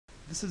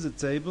This is a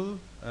table.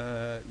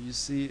 You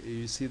see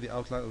the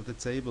outline of the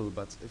table,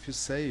 but if you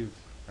save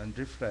and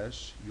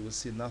refresh, you will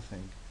see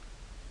nothing.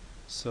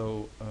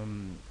 So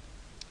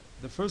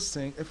the first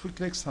thing, if we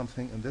click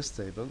something in this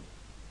table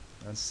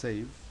and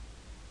save,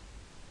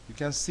 you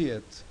can see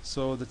it.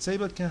 So the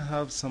table can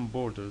have some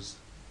borders,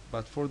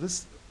 but for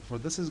this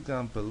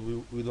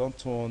example, we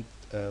don't want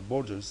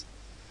borders.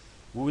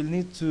 We will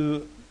need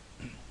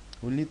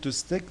to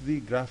stick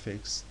the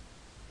graphics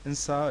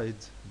inside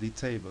the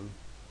table.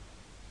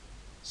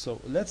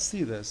 So let's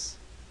see this.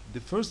 The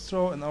first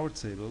row in our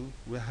table,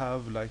 we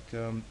have like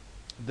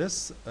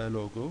this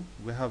logo,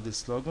 we have the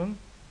slogan,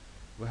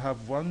 we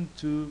have 1,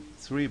 2,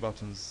 3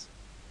 buttons.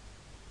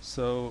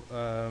 So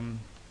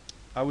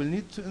I will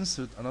need to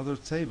insert another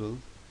table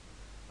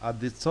at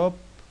the top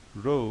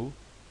row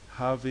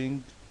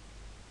having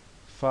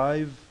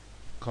 5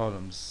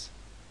 columns.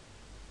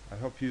 I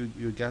hope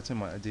you're getting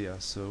my idea.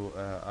 So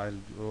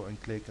I'll go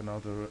and click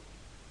another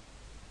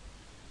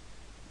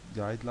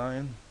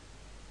guideline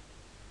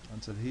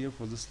until here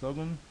for the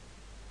slogan,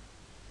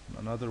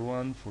 another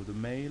one for the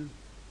mail,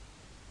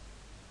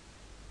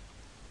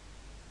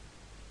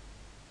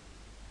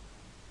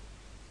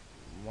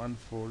 one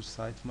for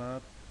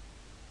sitemap,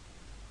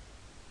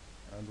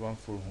 and one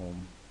for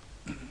home.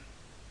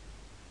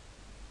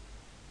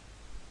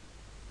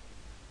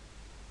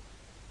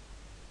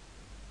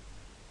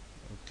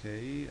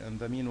 Okay, and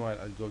meanwhile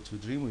I'll go to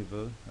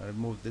Dreamweaver and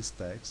remove this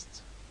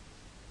text,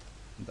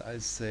 and I'll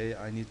say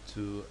I need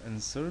to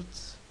insert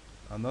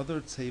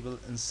another table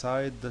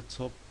inside the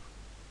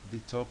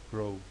top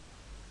row.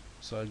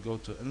 So I'll go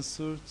to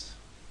insert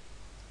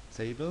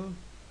table.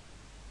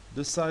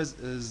 The size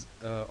is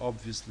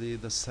obviously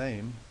the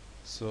same,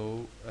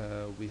 so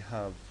we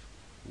have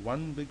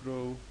 1 big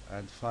row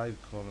and 5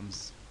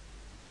 columns.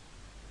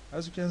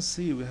 As you can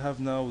see, we have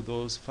now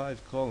those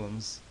 5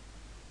 columns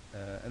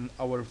in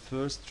our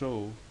first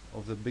row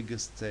of the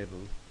biggest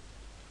table.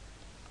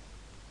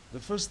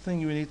 The first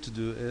thing you need to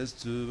do is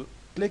to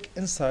click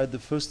inside the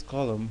first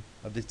column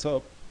at the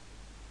top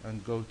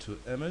and go to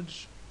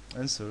image,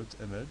 insert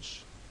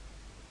image,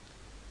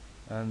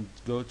 and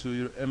go to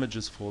your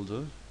images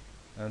folder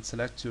and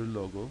select your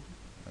logo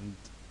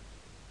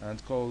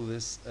and call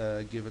this,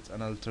 give it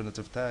an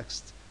alternative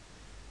text.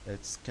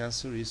 It's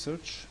cancer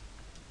research.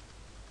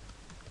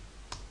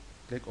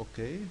 Click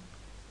OK,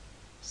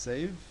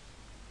 save.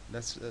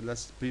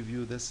 Let's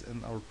preview this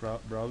in our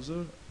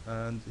browser,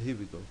 and here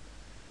we go.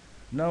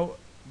 Now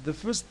the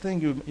first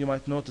thing you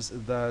might notice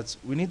is that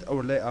we need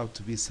our layout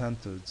to be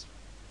centered.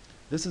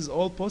 This is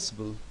all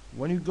possible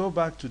when you go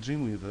back to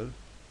Dreamweaver,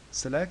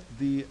 select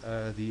the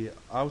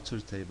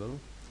outer table.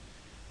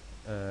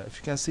 If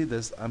you can see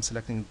this, I'm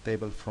selecting the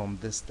table from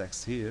this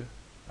text here.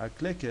 I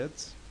click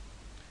it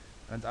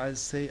and I'll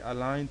say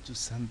align to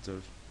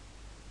center.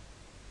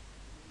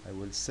 I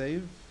will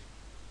save,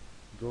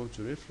 go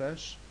to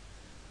refresh,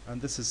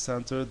 and this is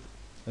centered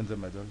in the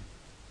middle.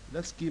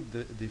 Let's keep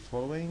the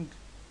following.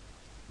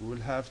 We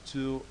will have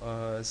to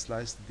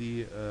slice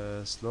the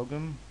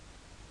slogan.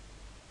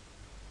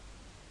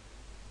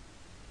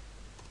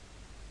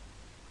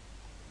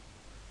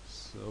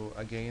 So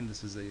again,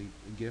 this is a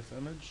GIF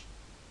image.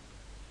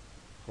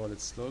 Call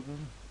it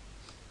slogan.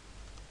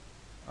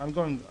 I'm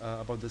going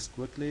about this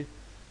quickly.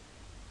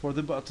 For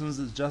the buttons,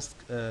 just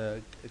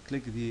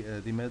click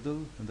the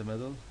middle, in the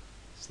middle,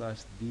 slash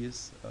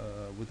these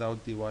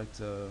without the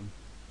white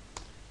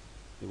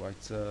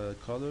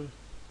color.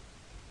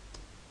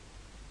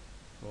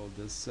 Call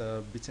this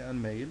BTN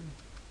mail.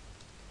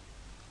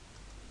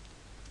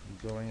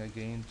 Going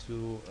again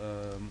to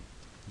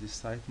the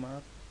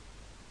sitemap.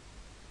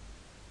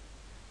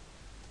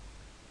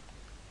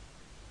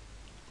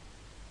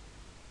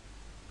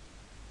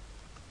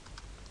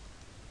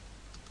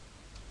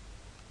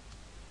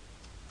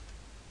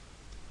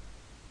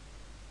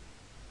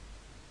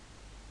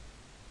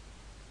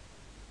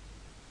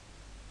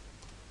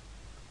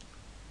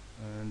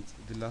 And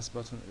the last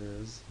button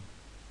is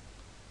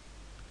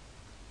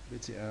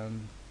BTN,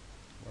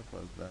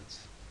 what was that?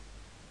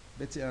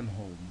 BTN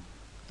home.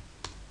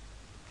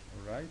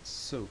 Alright,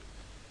 so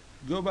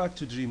go back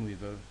to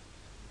Dreamweaver.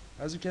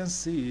 As you can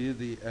see,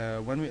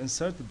 when we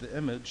inserted the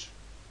image,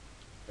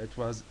 it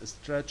was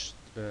stretched.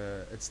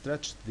 It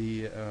stretched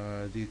the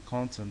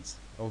content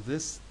of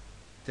this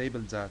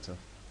table data.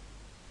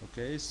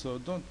 Okay, so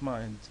don't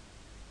mind.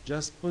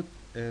 Just put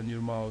in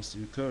your mouse,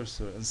 your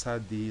cursor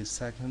inside the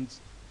second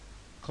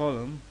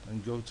column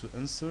and go to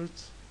insert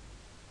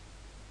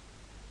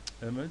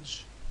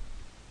image,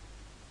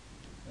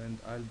 and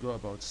I'll go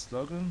about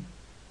slogan.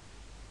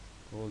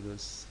 Call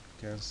this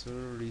cancer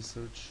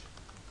research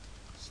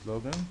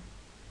slogan.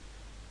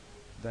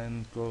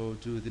 Then go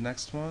to the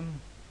next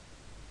one,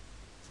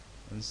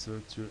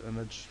 insert your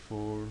image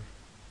for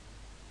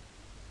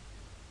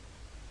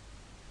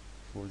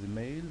the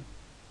mail,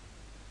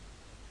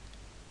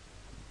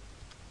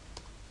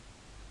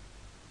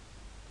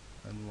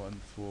 and one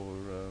for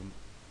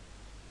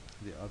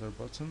the other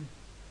button,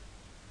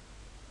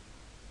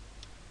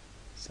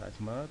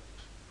 sitemap,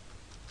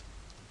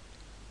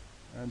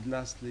 and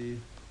lastly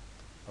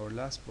our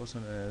last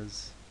button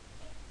is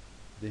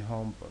the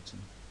home button.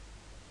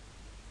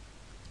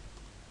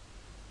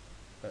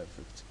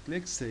 Perfect.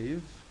 Click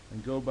save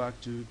and go back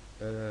to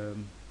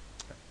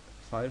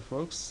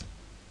Firefox,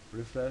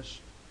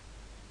 refresh.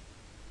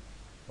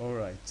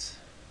 Alright,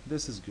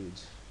 this is good.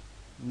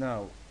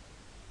 Now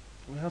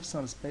we have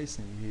some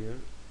spacing here.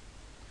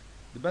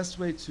 The best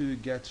way to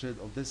get rid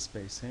of this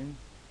spacing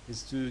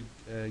is to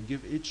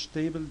give each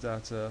table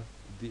data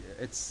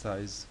its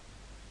size.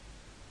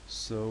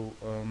 So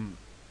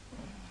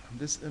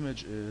this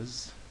image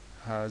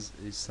has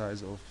a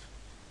size of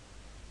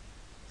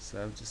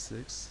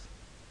 76.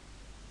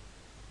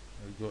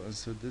 I'll go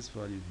insert this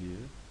value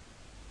here.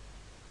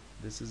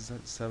 This is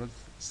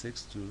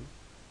 762.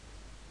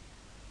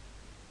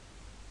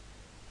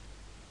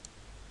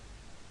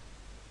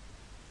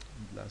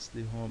 And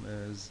lastly, home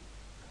is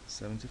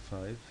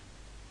 75.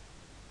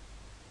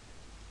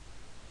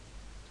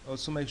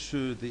 Also make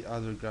sure the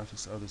other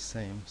graphics are the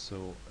same.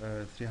 So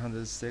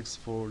 306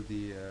 for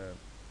the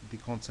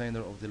container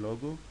of the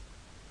logo,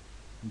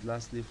 and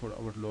lastly for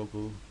our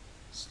logo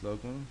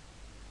slogan,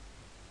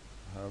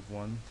 I have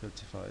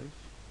 135.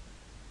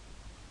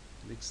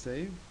 Click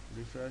save,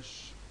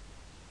 refresh.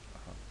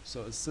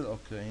 So it's still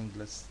occurring.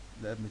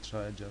 Let me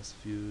try just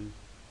few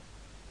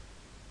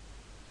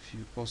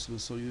possible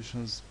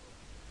solutions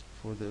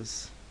for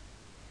this.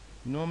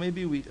 You know,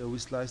 maybe we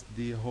sliced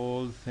the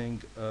whole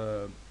thing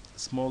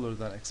smaller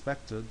than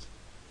expected.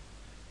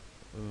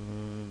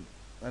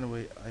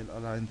 Anyway, I'll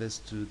align this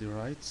to the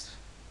right.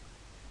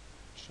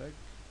 Check.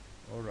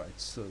 Alright,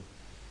 so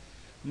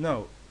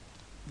now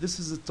this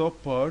is the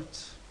top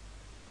part,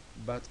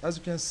 but as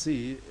you can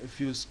see, if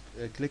you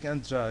click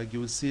and drag,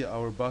 you will see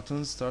our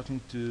buttons starting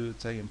to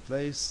take in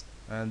place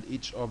and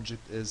each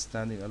object is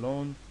standing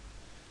alone,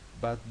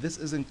 but this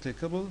isn't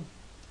clickable.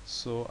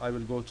 So I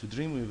will go to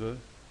Dreamweaver,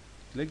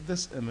 click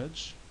this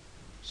image,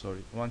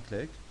 sorry, one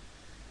click,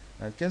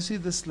 and you can see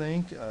this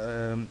link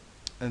and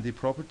the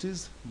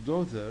properties.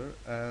 Go there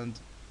and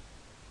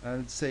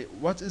say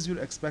what is your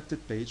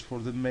expected page for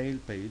the mail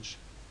page.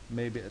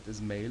 Maybe it is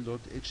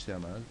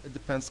mail.html. It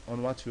depends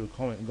on what you're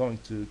going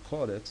to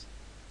call it,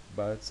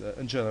 but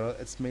in general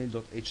it's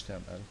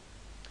mail.html.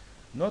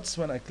 Notice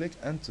when I click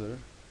enter,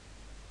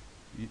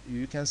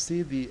 you can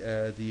see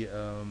the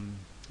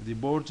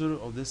border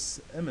of this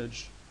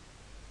image.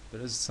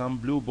 There is some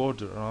blue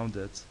border around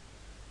it.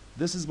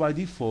 This is by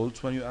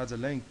default when you add a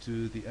link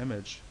to the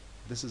image.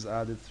 This is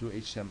added through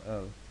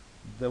HTML.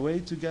 The way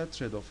to get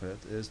rid of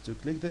it is to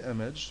click the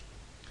image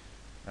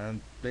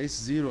and place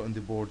 0 in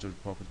the border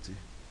property.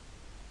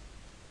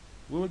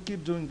 We will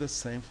keep doing the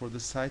same for the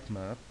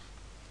sitemap.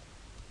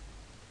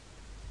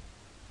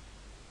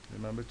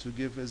 Remember to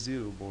give a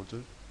 0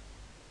 border.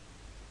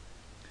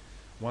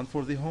 One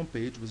for the home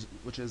page,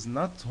 which is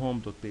not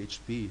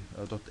home.php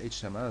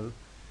 .html.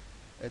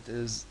 It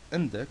is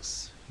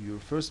index, your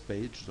first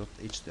page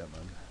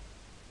 .html.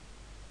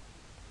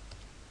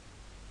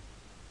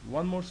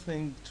 One more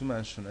thing to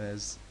mention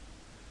is,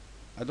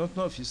 I don't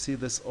know if you see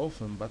this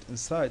often, but in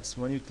sites,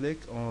 when you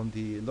click on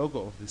the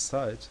logo of the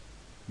site,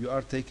 you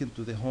are taken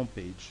to the home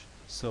page.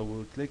 So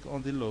we'll click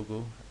on the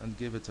logo and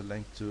give it a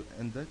link to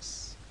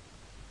index.html,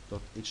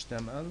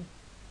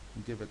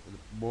 give it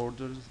a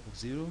border of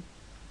 0.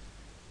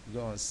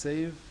 Go and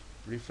save,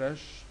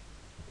 refresh.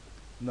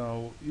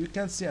 Now you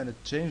can see and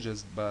it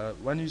changes, but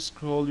when you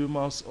scroll your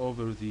mouse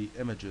over the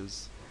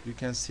images, you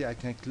can see I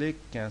can click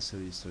cancel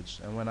usage,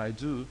 and when I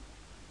do,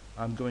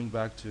 I'm going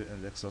back to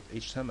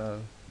index.html.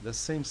 The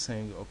same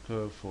thing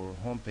occur for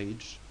home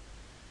page.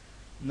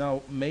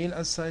 Now mail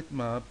and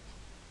sitemap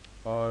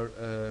are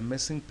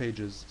missing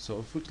pages, so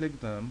if we click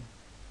them,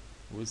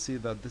 we'll see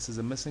that this is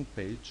a missing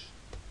page.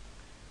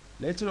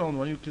 Later on,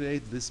 when you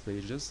create these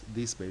pages,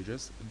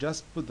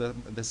 just put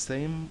them in the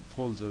same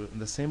folder, in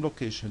the same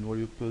location where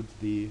you put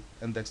the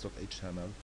index.html.